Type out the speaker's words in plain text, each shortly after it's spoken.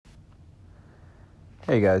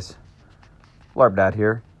Hey guys, LARP Dad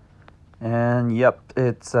here, and yep,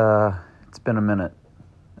 it's been a minute.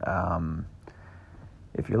 Um,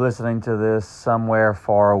 if you're listening to this somewhere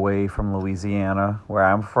far away from Louisiana, where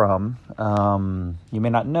I'm from, you may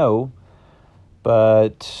not know,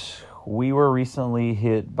 but we were recently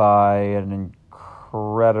hit by an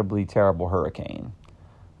incredibly terrible hurricane.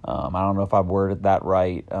 I don't know if I've worded that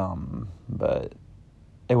right, but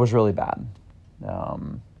it was really bad.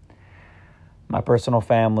 My personal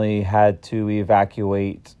family had to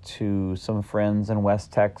evacuate to some friends in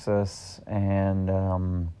West Texas,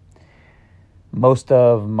 and most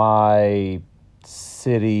of my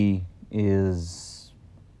city is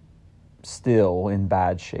still in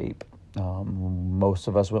bad shape. Most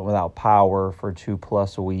of us went without power for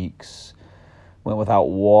 2+ weeks, went without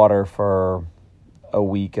water for a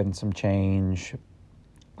week and some change.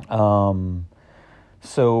 So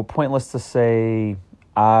pointless to say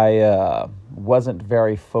I wasn't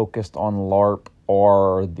very focused on LARP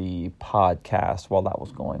or the podcast while that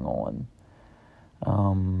was going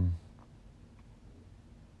on.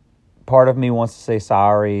 Part of me wants to say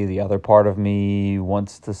sorry. The other part of me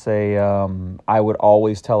wants to say I would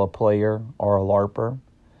always tell a player or a LARPer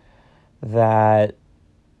that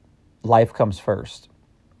life comes first.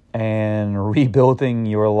 And rebuilding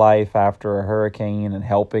your life after a hurricane and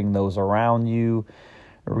helping those around you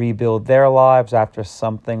rebuild their lives after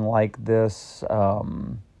something like this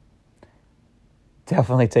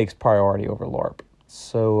definitely takes priority over LARP.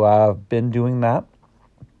 So I've been doing that,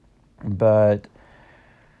 but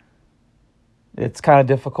it's kind of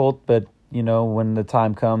difficult. But you know, when the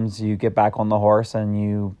time comes, you get back on the horse and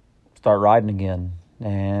you start riding again,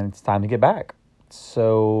 and it's time to get back.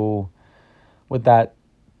 So with that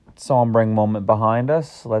sombering moment behind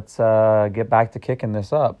us, let's get back to kicking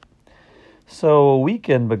this up. So a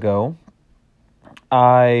weekend ago,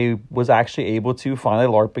 I was actually able to finally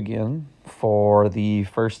LARP again for the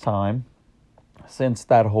first time since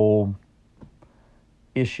that whole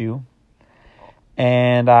issue.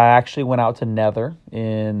 And I actually went out to Nether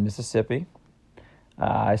in Mississippi.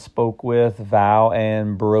 I spoke with Val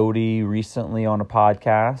and Brody recently on a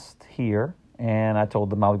podcast here, and I told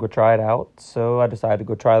them I would go try it out. So I decided to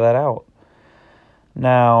go try that out.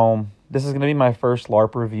 Now, this is going to be my first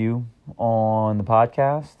LARP review on the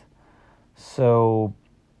podcast. So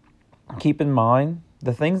keep in mind,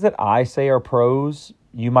 the things that I say are pros,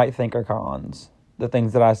 you might think are cons. The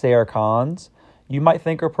things that I say are cons, you might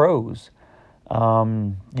think are pros.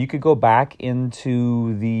 You could go back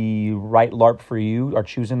into the right LARP for you, or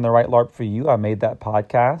choosing the right LARP for you. I made that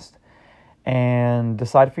podcast, and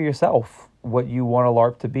decide for yourself what you want a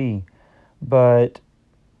LARP to be. But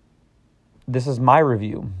this is my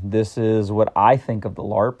review. This is what I think of the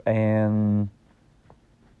LARP, and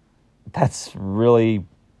that's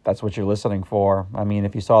what you're listening for. I mean,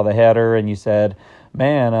 if you saw the header and you said,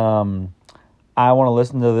 man, I want to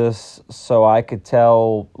listen to this so I could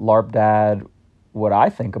tell LARP Dad what I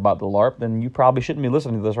think about the LARP, then you probably shouldn't be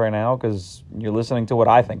listening to this right now, because you're listening to what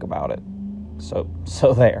I think about it. So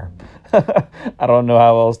there. I don't know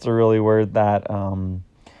how else to really word that.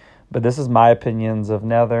 But this is my opinions of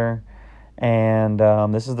Nether. And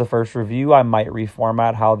this is the first review. I might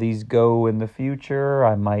reformat how these go in the future.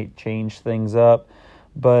 I might change things up.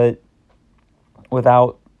 But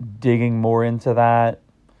without digging more into that,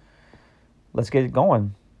 let's get it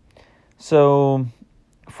going. So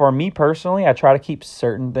for me personally, I try to keep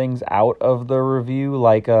certain things out of the review.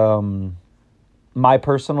 Like my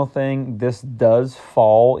personal thing, this does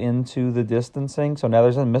fall into the distancing. So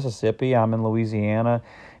Nether's in Mississippi. I'm in Louisiana.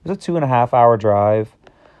 It was a 2.5 hour drive.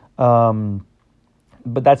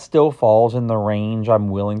 But that still falls in the range I'm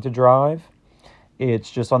willing to drive.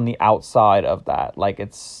 It's just on the outside of that. Like,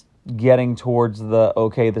 it's getting towards this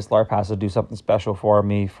LARP has to do something special for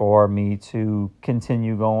me to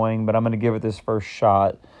continue going, but I'm going to give it this first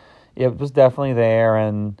shot. It was definitely there,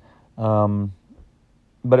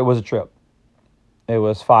 but it was a trip. It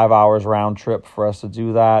was 5 hours round trip for us to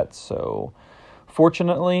do that. So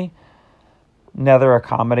fortunately, Nether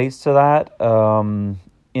accommodates to that.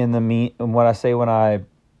 What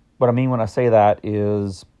I mean when I say that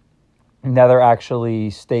is Nether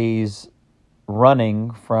actually stays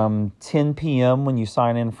running from 10 p.m. when you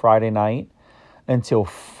sign in Friday night until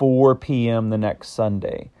 4 p.m. the next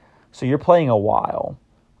Sunday. So you're playing a while.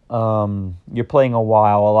 A lot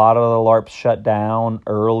of the LARPs shut down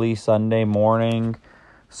early Sunday morning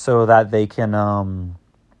so that they can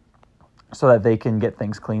get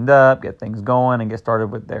things cleaned up, get things going, and get started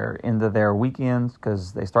with their weekends,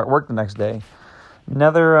 because they start work the next day.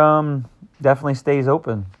 Nether definitely stays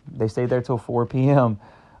open. They stay there till 4 p.m.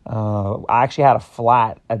 I actually had a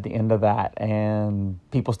flat at the end of that, and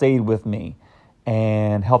people stayed with me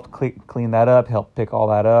and helped clean that up, helped pick all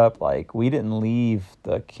that up. Like, we didn't leave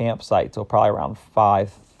the campsite till probably around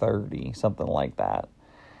 5:30, something like that.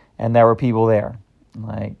 And there were people there.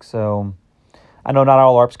 Like, so I know not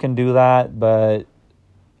all LARPs can do that, but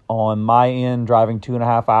on my end, driving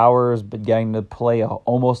 2.5 hours, but getting to play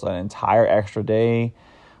almost an entire extra day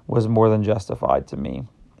was more than justified to me.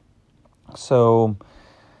 So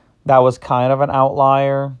that was kind of an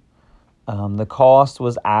outlier. The cost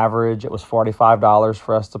was average. It was $45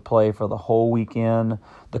 for us to play for the whole weekend.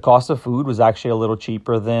 The cost of food was actually a little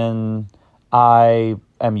cheaper than I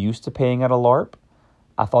am used to paying at a LARP.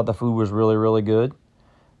 I thought the food was really, really good.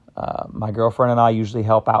 My girlfriend and I usually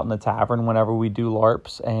help out in the tavern whenever we do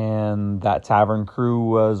LARPs, and that tavern crew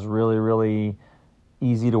was really, really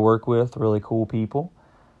easy to work with, really cool people.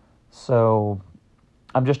 So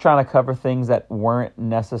I'm just trying to cover things that weren't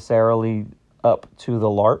necessarily up to the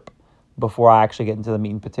LARP before I actually get into the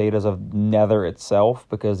meat and potatoes of Nether itself,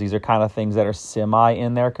 because these are kind of things that are semi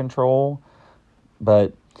in their control.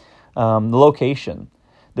 But the location.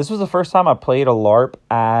 This was the first time I played a LARP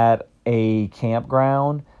at a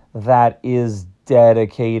campground that is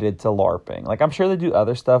dedicated to LARPing. Like, I'm sure they do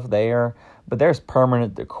other stuff there, but there's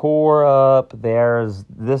permanent decor up.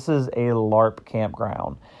 This is a LARP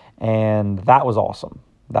campground, and that was awesome.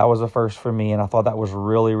 That was a first for me, and I thought that was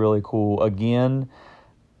really, really cool. Again,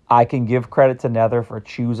 I can give credit to Nether for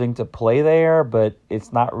choosing to play there, but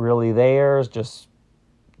it's not really theirs. Just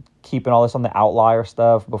keeping all this on the outlier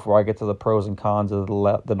stuff before I get to the pros and cons of the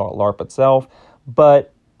LARP itself.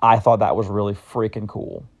 But I thought that was really freaking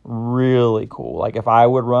cool. Really cool. Like, if I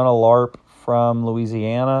would run a LARP from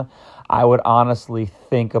Louisiana, I would honestly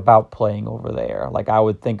think about playing over there. Like, I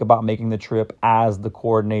would think about making the trip as the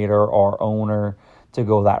coordinator or owner to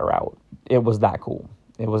go that route. It was that cool.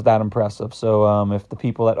 It was that impressive. So if the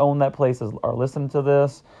people that own that place are listening to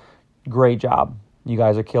this, great job. You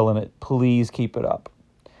guys are killing it. Please keep it up.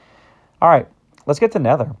 All right, let's get to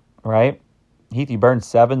Nether, right? Heath, you burned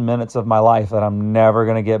 7 minutes of my life that I'm never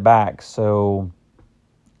going to get back. So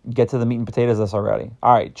get to the meat and potatoes of this already.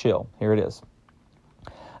 All right, chill. Here it is.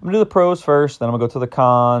 I'm going to do the pros first, then I'm going to go to the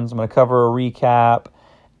cons. I'm going to cover a recap,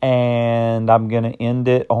 and I'm going to end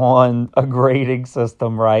it on a grading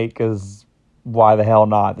system, right? Because why the hell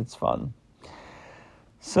not? It's fun.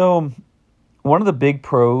 So one of the big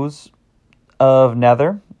pros of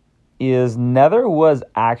Nether is Nether was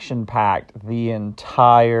action-packed the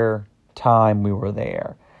entire time we were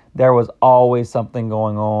there. There was always something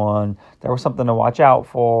going on. There was something to watch out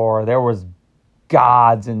for. There was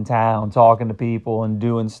gods in town talking to people and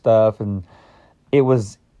doing stuff, and it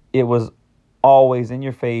was always in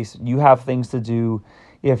your face. You have things to do.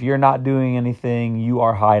 If you're not doing anything, you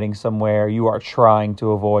are hiding somewhere. You are trying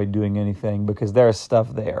to avoid doing anything because there's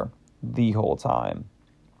stuff there the whole time.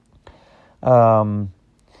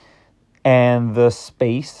 And the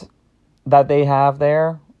space that they have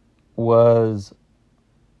there was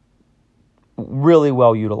really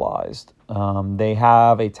well utilized. They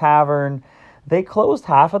have a tavern. They closed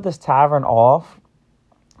half of this tavern off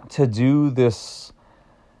to do this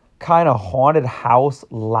kind of haunted house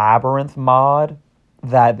labyrinth mod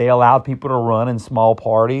that they allowed people to run in small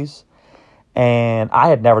parties. And I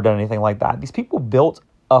had never done anything like that. These people built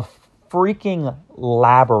a freaking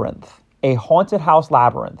labyrinth, a haunted house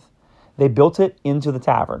labyrinth. They built it into the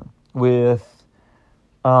tavern with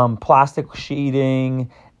plastic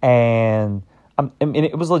sheeting, and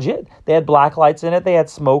it was legit. They had black lights in it. They had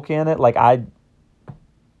smoke in it.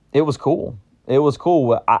 It was cool. It was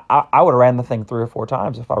cool. I would have ran the thing 3 or 4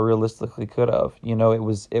 times if I realistically could have. You know, it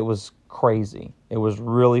was crazy. It was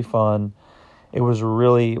really fun. It was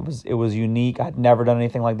unique. I'd never done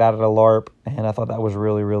anything like that at a LARP, and I thought that was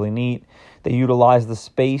really, really neat. They utilized the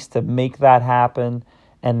space to make that happen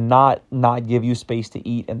and not give you space to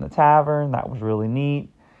eat in the tavern. That was really neat.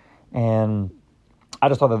 And I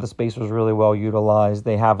just thought that the space was really well utilized.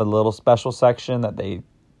 They have a little special section that they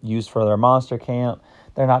use for their monster camp.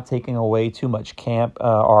 They're not taking away too much camp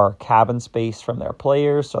or cabin space from their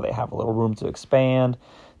players, so they have a little room to expand.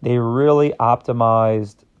 They really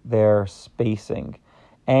optimized their spacing,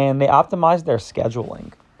 and they optimized their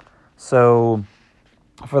scheduling. So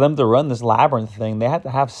for them to run this labyrinth thing, they had to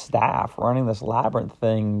have staff running this labyrinth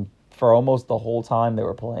thing for almost the whole time they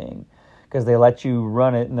were playing, because they let you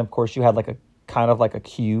run it, and of course you had like a kind of like a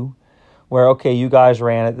queue where, okay, you guys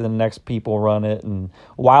ran it, then the next people run it, and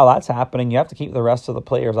while that's happening, you have to keep the rest of the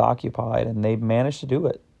players occupied, and they managed to do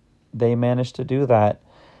it. They managed to do that.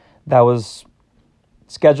 That was,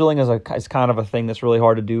 scheduling is kind of a thing that's really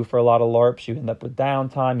hard to do for a lot of LARPs. You end up with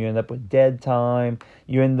downtime, you end up with dead time,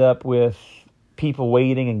 you end up with people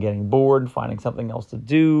waiting and getting bored and finding something else to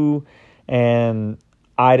do. And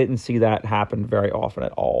I didn't see that happen very often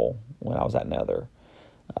at all when I was at Nether.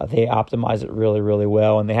 They optimize it really, really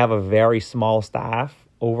well, and they have a very small staff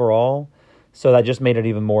overall, so that just made it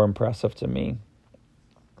even more impressive to me.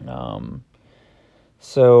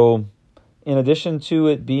 So in addition to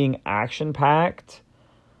it being action-packed,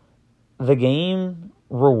 the game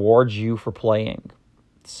rewards you for playing.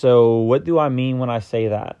 So what do I mean when I say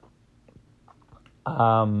that?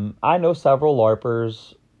 I know several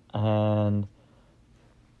LARPers, and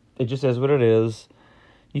it just is what it is.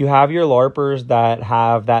 You have your LARPers that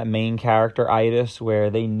have that main character-itis where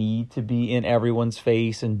they need to be in everyone's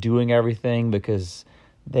face and doing everything because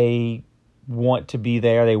they want to be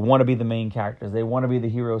there. They want to be the main characters. They want to be the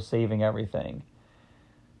hero saving everything.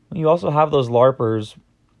 You also have those LARPers,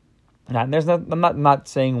 and I'm not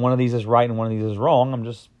saying one of these is right and one of these is wrong. I'm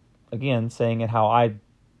just, again, saying it how I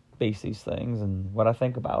base these things and what I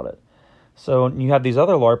think about it. So you have these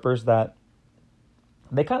other LARPers that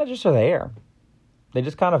they kind of just are there. They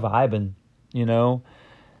just kind of vibing,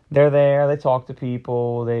 They're there, they talk to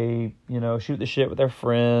people, they, shoot the shit with their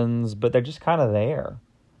friends, but they're just kind of there.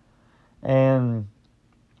 And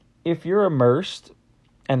if you're immersed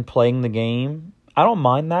and playing the game, I don't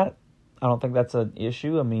mind that. I don't think that's an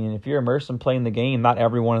issue. I mean, if you're immersed in playing the game, not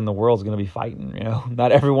everyone in the world is going to be fighting,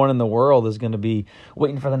 Not everyone in the world is going to be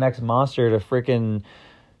waiting for the next monster to freaking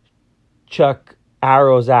chuck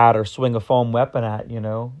arrows at or swing a foam weapon at,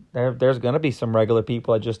 There's going to be some regular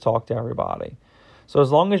people that just talk to everybody. So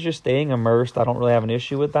as long as you're staying immersed, I don't really have an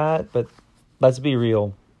issue with that. But let's be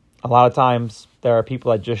real. A lot of times there are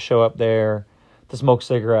people that just show up there to smoke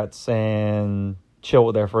cigarettes and chill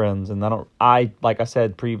with their friends. And like I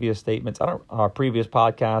said, previous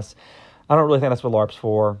podcasts, I don't really think that's what LARP's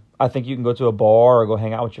for. I think you can go to a bar or go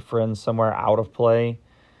hang out with your friends somewhere out of play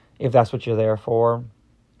if that's what you're there for.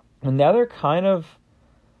 And Nether kind of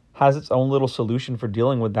has its own little solution for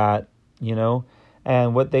dealing with that,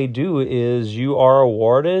 And what they do is you are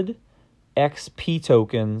awarded XP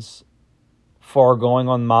tokens for going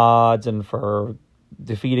on mods and for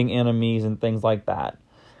defeating enemies and things like that.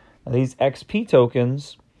 Now, these XP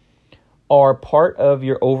tokens are part of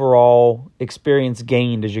your overall experience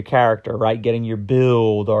gained as your character, right? Getting your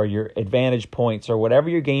build or your advantage points or whatever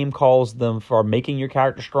your game calls them for making your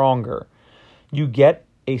character stronger. You get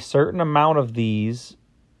a certain amount of these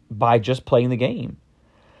by just playing the game.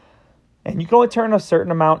 And you can only turn a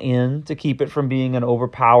certain amount in to keep it from being an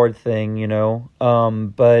overpowered thing,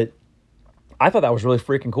 But I thought that was really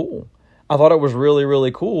freaking cool. I thought it was really,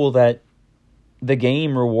 really cool that the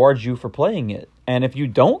game rewards you for playing it. And if you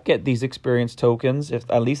don't get these experience tokens, if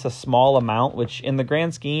at least a small amount, which in the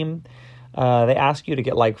grand scheme, they ask you to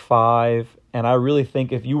get like 5. And I really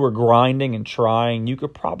think if you were grinding and trying, you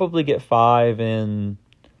could probably get 5 in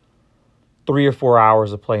 3 or 4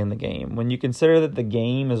 hours of playing the game. When you consider that the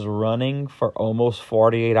game is running for almost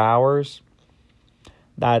 48 hours,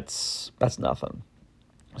 that's nothing.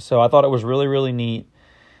 So I thought it was really, really neat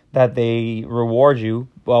that they reward you.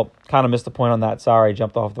 Well, kind of missed the point on that. Sorry,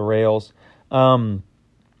 jumped off the rails. So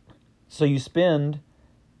you spend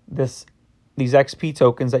these XP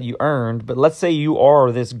tokens that you earned, but let's say you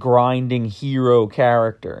are this grinding hero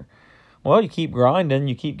character. Well, you keep grinding,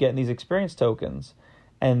 you keep getting these experience tokens.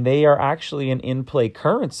 And they are actually an in-play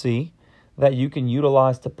currency that you can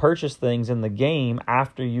utilize to purchase things in the game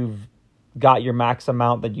after you've got your max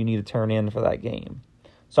amount that you need to turn in for that game.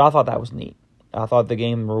 So I thought that was neat. I thought the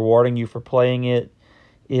game rewarding you for playing it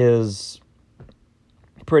is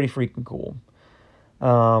pretty freaking cool.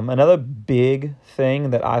 Another big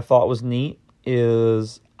thing that I thought was neat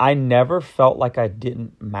is I never felt like I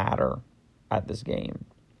didn't matter at this game.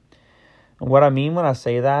 And what I mean when I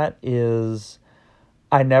say that is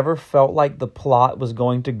I never felt like the plot was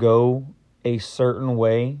going to go a certain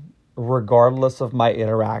way regardless of my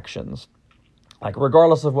interactions. Like,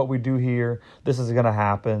 regardless of what we do here, this is going to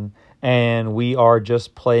happen. And we are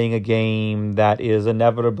just playing a game that is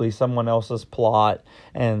inevitably someone else's plot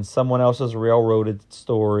and someone else's railroaded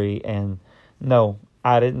story. And no,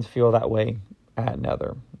 I didn't feel that way at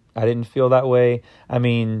Nether. I didn't feel that way. I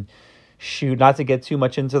mean, shoot, not to get too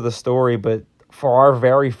much into the story, but for our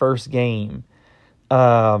very first game,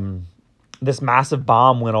 this massive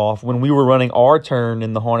bomb went off when we were running our turn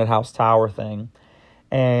in the haunted house tower thing.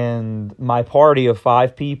 And my party of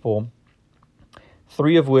 5 people,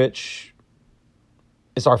 3 of which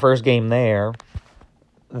is our first game there,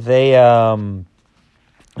 they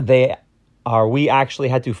we actually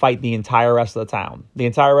had to fight the entire rest of the town. The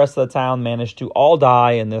entire rest of the town managed to all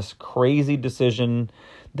die in this crazy decision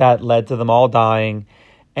that led to them all dying,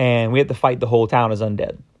 and we had to fight the whole town as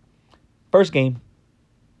undead. First game,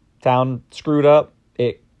 town screwed up.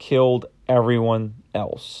 It killed everyone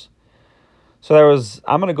else. So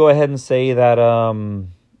I'm going to go ahead and say that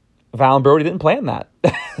Val and Brody didn't plan that.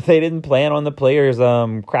 They didn't plan on the players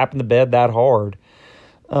crapping the bed that hard.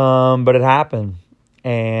 But it happened.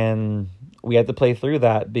 And we had to play through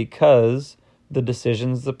that because the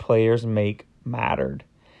decisions the players make mattered.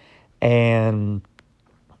 And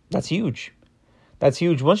that's huge. That's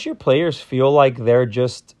huge. Once your players feel like they're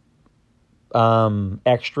just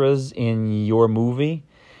extras in your movie,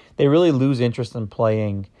 they really lose interest in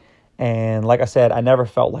playing. And like I said, I never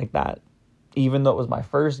felt like that. Even though it was my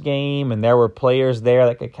first game and there were players there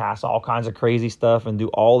that could cast all kinds of crazy stuff and do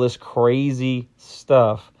all this crazy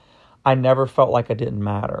stuff, I never felt like it didn't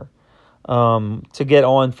matter. To get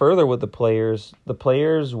on further with the players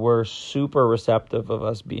were super receptive of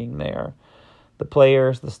us being there. The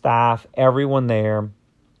players, the staff, everyone there.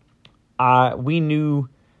 We knew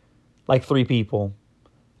like 3 people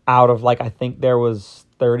out of I think there was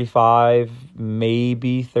 35,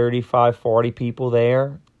 maybe 35, 40 people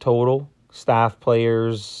there total. Staff,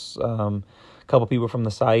 players, a couple people from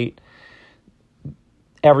the site.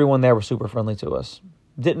 Everyone there was super friendly to us.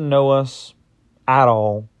 Didn't know us at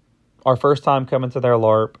all. Our first time coming to their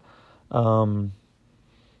LARP.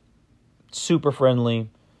 Super friendly,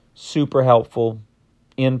 super helpful,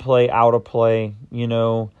 in play, out of play,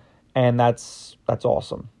 and that's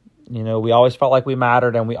awesome. We always felt like we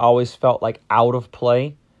mattered, and we always felt like out of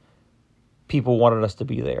play, people wanted us to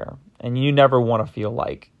be there. And you never want to feel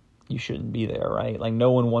like you shouldn't be there, right? Like,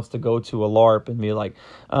 no one wants to go to a LARP and be like,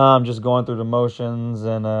 I'm just going through the motions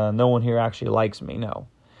and no one here actually likes me. No.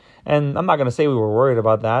 And I'm not going to say we were worried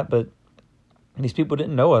about that, but these people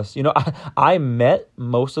didn't know us. I met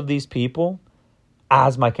most of these people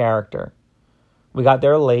as my character. We got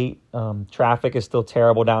there late. Traffic is still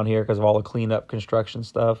terrible down here because of all the cleanup construction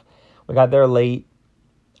stuff. We got there late.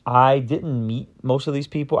 I didn't meet most of these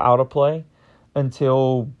people out of play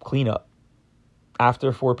until cleanup.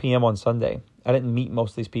 After 4 p.m. on Sunday. I didn't meet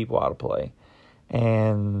most of these people out of play.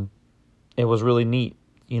 And it was really neat,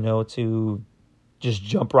 to just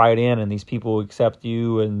jump right in and these people accept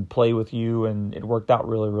you and play with you, and it worked out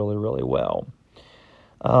really, really, really well.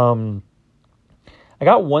 I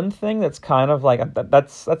got one thing that's kind of like,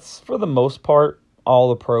 that's for the most part all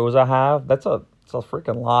the pros I have. It's a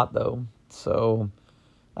freaking lot though. So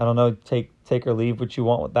I don't know, take or leave what you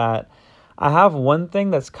want with that. I have one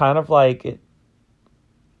thing that's kind of like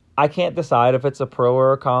I can't decide if it's a pro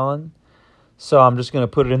or a con, so I'm just going to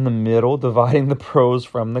put it in the middle, dividing the pros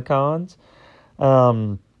from the cons.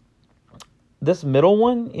 This middle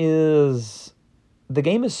one is, the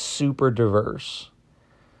game is super diverse.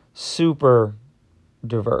 Super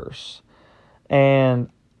diverse. And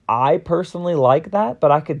I personally like that,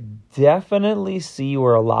 but I could definitely see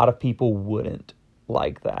where a lot of people wouldn't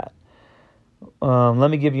like that.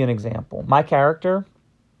 Let me give you an example. My character,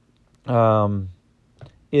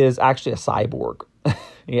 is actually a cyborg.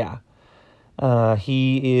 Yeah.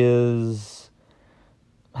 He has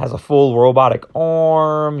a full robotic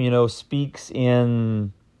arm, speaks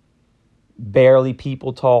in barely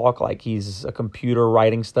people talk, like he's a computer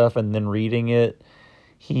writing stuff and then reading it.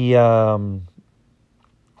 He,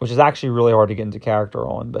 which is actually really hard to get into character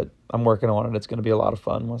on, but I'm working on it. It's going to be a lot of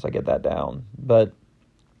fun once I get that down. But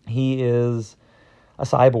he is a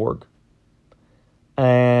cyborg.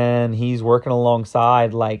 And he's working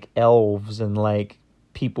alongside like elves and like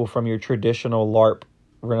people from your traditional LARP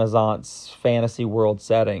Renaissance fantasy world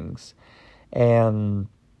settings. And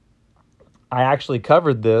I actually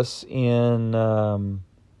covered this in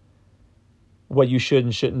what you should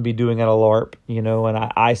and shouldn't be doing at a LARP,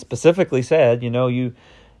 and I specifically said, you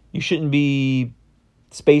shouldn't be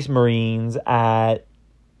Space Marines at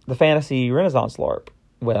the fantasy Renaissance LARP.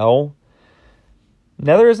 Well,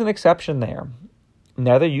 Nether is an exception there.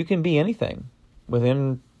 Nether, you can be anything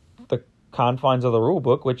within the confines of the rule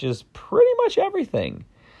book, which is pretty much everything.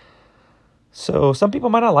 So some people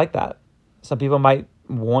might not like that. Some people might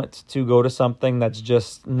want to go to something that's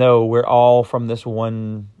just, no, we're all from this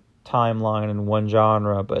one timeline and one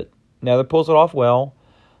genre. But Nether pulls it off well.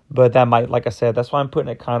 But that might, like I said, that's why I'm putting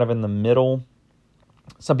it kind of in the middle.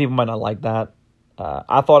 Some people might not like that.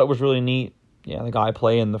 I thought it was really neat. Yeah, the guy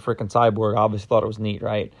playing the freaking cyborg obviously thought it was neat,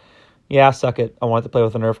 right? Yeah, suck it. I wanted to play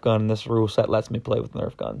with a Nerf gun, and this rule set lets me play with a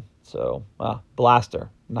Nerf gun. So, blaster,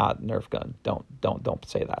 not Nerf gun. Don't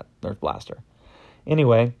say that. Nerf blaster.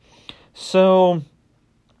 Anyway, so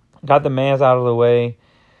got the mans out of the way.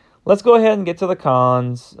 let's go ahead and get to the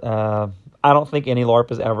cons. I don't think any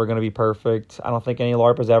LARP is ever going to be perfect. I don't think any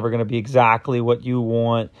LARP is ever going to be exactly what you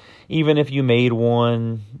want. Even if you made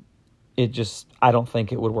one, I don't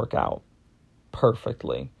think it would work out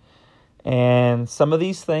perfectly. And some of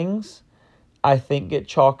these things, I think, get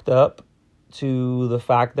chalked up to the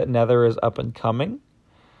fact that Nether is up and coming.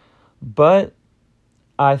 But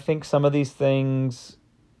I think some of these things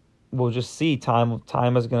we'll just see. Time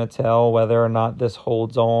is going to tell whether or not this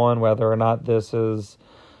holds on, whether or not this is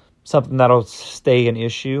something that'll stay an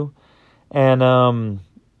issue. And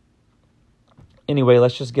anyway,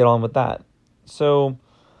 let's just get on with that. So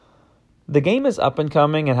the game is up and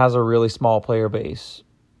coming and has a really small player base.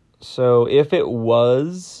 So if it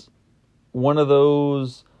was one of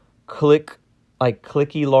those clicky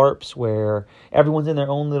LARPs where everyone's in their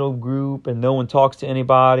own little group and no one talks to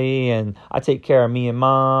anybody and I take care of me and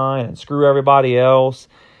mine and screw everybody else,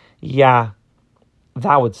 yeah,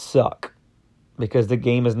 that would suck because the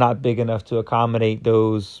game is not big enough to accommodate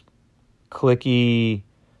those clicky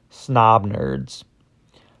snob nerds.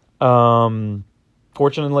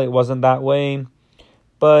 Fortunately, it wasn't that way,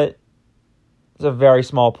 but it's a very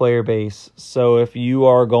small player base. So if you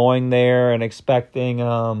are going there and expecting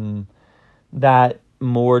that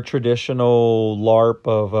more traditional LARP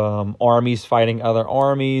of armies fighting other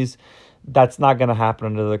armies, that's not going to happen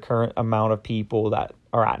under the current amount of people that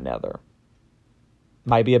are at Nether.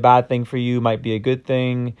 Might be a bad thing for you, might be a good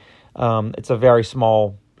thing. It's a very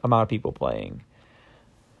small amount of people playing.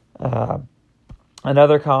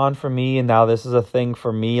 Another con for me, and now this is a thing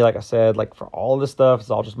for me, like I said, like for all this stuff, it's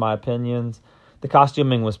all just my opinions. The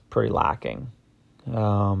costuming was pretty lacking.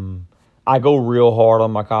 I go real hard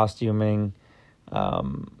on my costuming.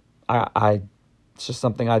 It's just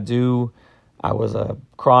something I do. I was a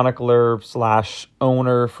chronicler /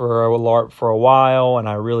 owner for a LARP for a while, and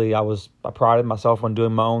I prided myself on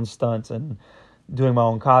doing my own stunts and doing my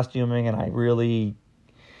own costuming, and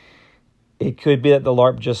it could be that the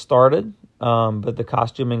LARP just started, but the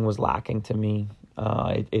costuming was lacking to me.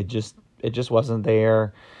 It just wasn't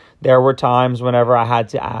there. There were times whenever I had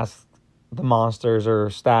to ask the monsters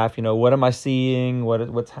or staff, what am I seeing?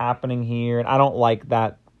 What's happening here? And I don't like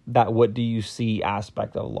that what do you see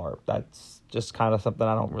aspect of LARP. That's just kind of something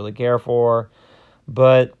I don't really care for.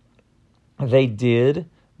 But they did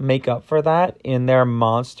make up for that in their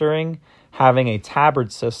monstering, having a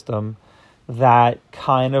tabard system that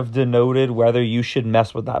kind of denoted whether you should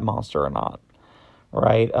mess with that monster or not.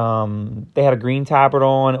 Right? They had a green tabard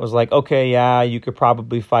on. It was like, okay, yeah, you could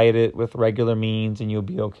probably fight it with regular means and you'll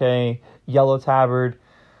be okay. Yellow tabard,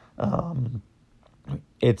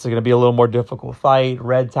 it's going to be a little more difficult fight.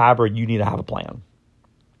 Red tabard, you need to have a plan.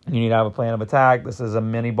 You need to have a plan of attack. This is a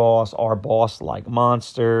mini boss or boss-like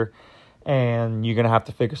monster, and you're going to have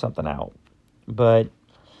to figure something out. But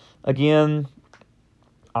again,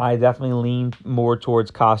 I definitely lean more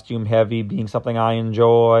towards costume heavy being something I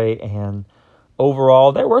enjoy, and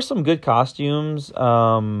overall, there were some good costumes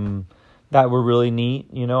that were really neat.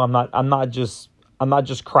 I'm not just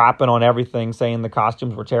crapping on everything, saying the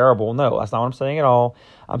costumes were terrible. No, that's not what I'm saying at all.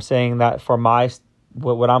 I'm saying that for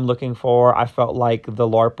what I'm looking for, I felt like the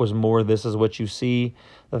LARP was more this is what you see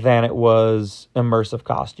than it was immersive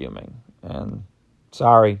costuming. And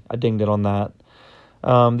sorry, I dinged it on that.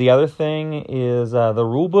 The other thing is the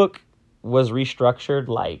rulebook was restructured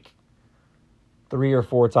like 3 or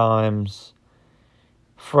 4 times.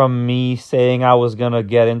 From me saying I was going to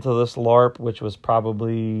get into this LARP, which was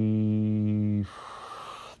probably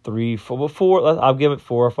 4, I'll give it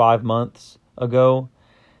 4 or 5 months ago,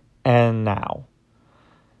 and now.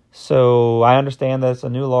 So I understand that it's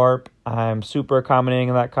a new LARP. I'm super accommodating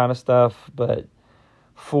in that kind of stuff, but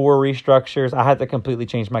 4 restructures, I had to completely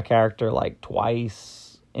change my character like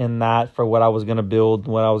twice in that for what I was going to build,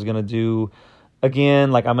 what I was going to do.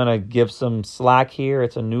 Again, I'm going to give some slack here.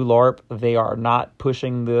 It's a new LARP. They are not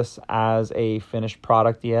pushing this as a finished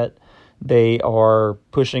product yet. They are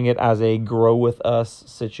pushing it as a grow with us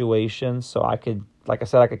situation. So I could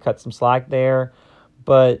cut some slack there.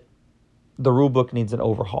 But the rulebook needs an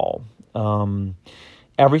overhaul.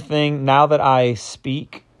 Everything, now that I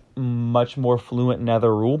speak much more fluent Nether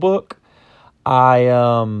rulebook, I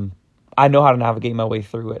know how to navigate my way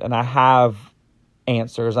through it. And I have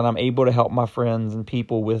answers, and I'm able to help my friends and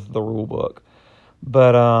people with the rule book.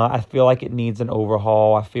 But I feel like it needs an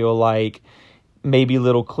overhaul. I feel like maybe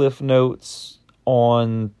little cliff notes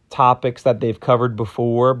on topics that they've covered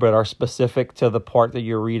before but are specific to the part that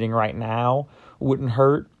you're reading right now wouldn't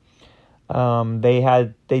hurt.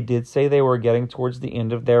 They did say they were getting towards the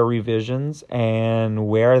end of their revisions, and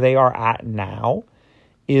where they are at now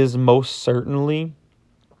is most certainly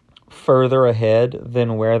further ahead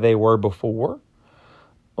than where they were before,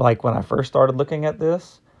 like when I first started looking at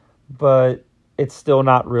this, but it's still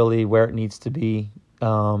not really where it needs to be.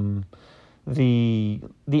 The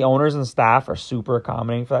owners and staff are super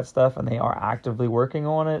accommodating for that stuff, and they are actively working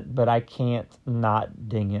on it, but I can't not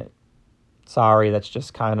ding it. Sorry, that's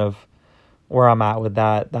just kind of where I'm at with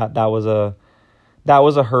that. That was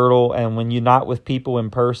a hurdle, and when you're not with people in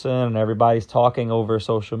person and everybody's talking over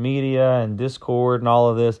social media and Discord and all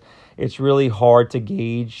of this, it's really hard to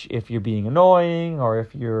gauge if you're being annoying or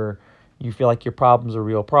if you feel like your problem's a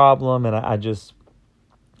real problem. And I just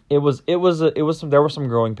there were some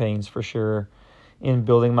growing pains for sure in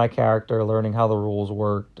building my character, learning how the rules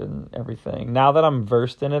worked and everything. Now that I'm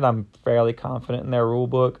versed in it, I'm fairly confident in their rule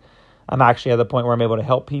book. I'm actually at the point where I'm able to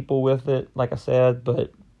help people with it, like I said,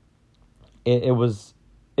 but it was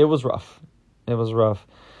rough. It was rough.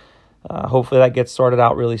 Hopefully that gets sorted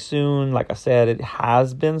out really soon. Like I said, it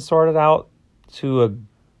has been sorted out to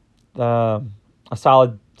a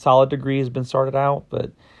solid degree has been sorted out,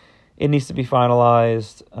 but it needs to be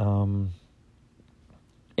finalized.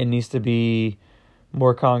 It needs to be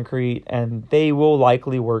more concrete, and they will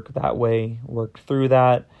likely work through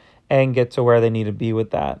that, and get to where they need to be with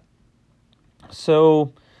that.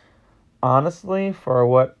 So, honestly, for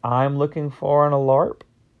what I'm looking for in a LARP,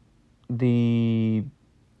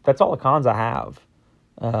 that's all the cons I have.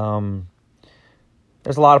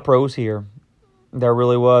 There's a lot of pros here. There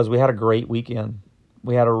really was. We had a great weekend.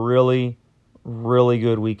 We had a really, really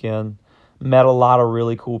good weekend. Met a lot of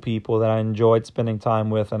really cool people that I enjoyed spending time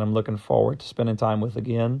with, and I'm looking forward to spending time with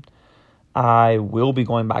again. I will be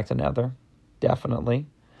going back to Nether, definitely.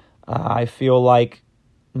 I feel like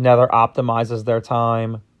Nether optimizes their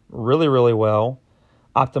time really, really well.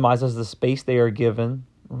 Optimizes the space they are given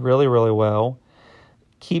really, really well.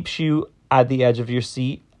 Keeps you at the edge of your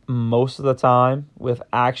seat most of the time with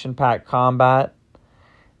action-packed combat,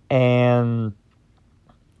 and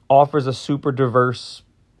offers a super diverse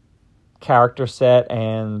character set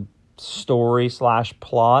and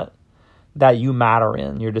story/plot that you matter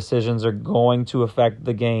in. Your decisions are going to affect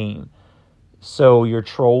the game. So your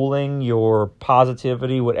trolling, your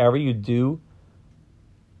positivity, whatever you do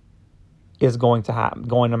is going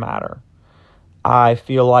to matter. I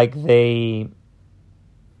feel like they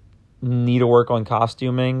need to work on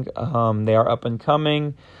costuming. They are up and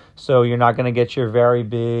coming, so you're not going to get your very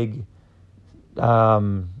big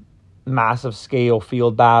massive scale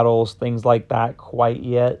field battles, things like that quite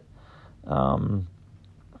yet.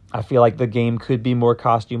 I feel like the game could be more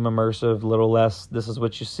costume immersive, a little less this is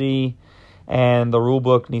what you see, and the rule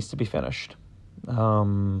book needs to be finished,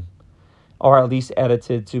 or at least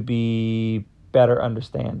edited to be better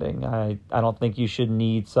understanding. I don't think you should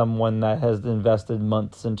need someone that has invested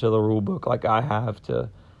months into the rule book like I have to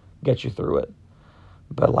get you through it.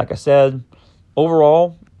 But like I said,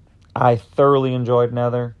 overall, I thoroughly enjoyed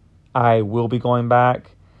Nether. I will be going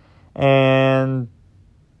back, and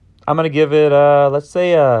I'm gonna give it let's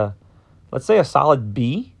say a solid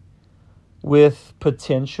B, with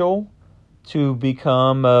potential to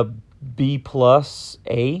become a B plus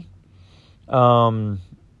A.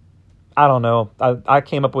 I don't know. I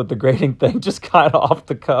came up with the grading thing just kind of off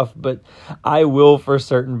the cuff, but I will for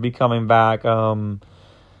certain be coming back.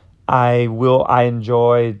 I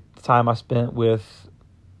enjoyed the time I spent with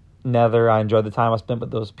Nether. I enjoyed the time I spent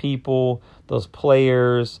with those people, those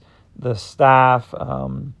players, the staff.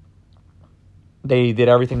 They did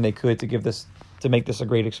everything they could to make this a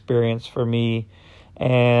great experience for me,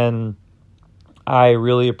 and I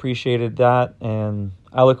really appreciated that, and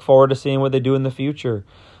I look forward to seeing what they do in the future.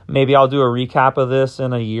 Maybe I'll do a recap of this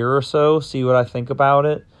in a year or so, see what I think about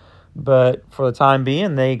it. But for the time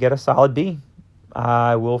being, they get a solid B.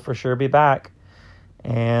 I will for sure be back.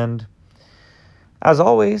 And as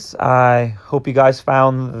always, I hope you guys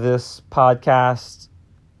found this podcast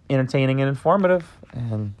entertaining and informative.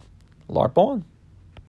 And LARP on.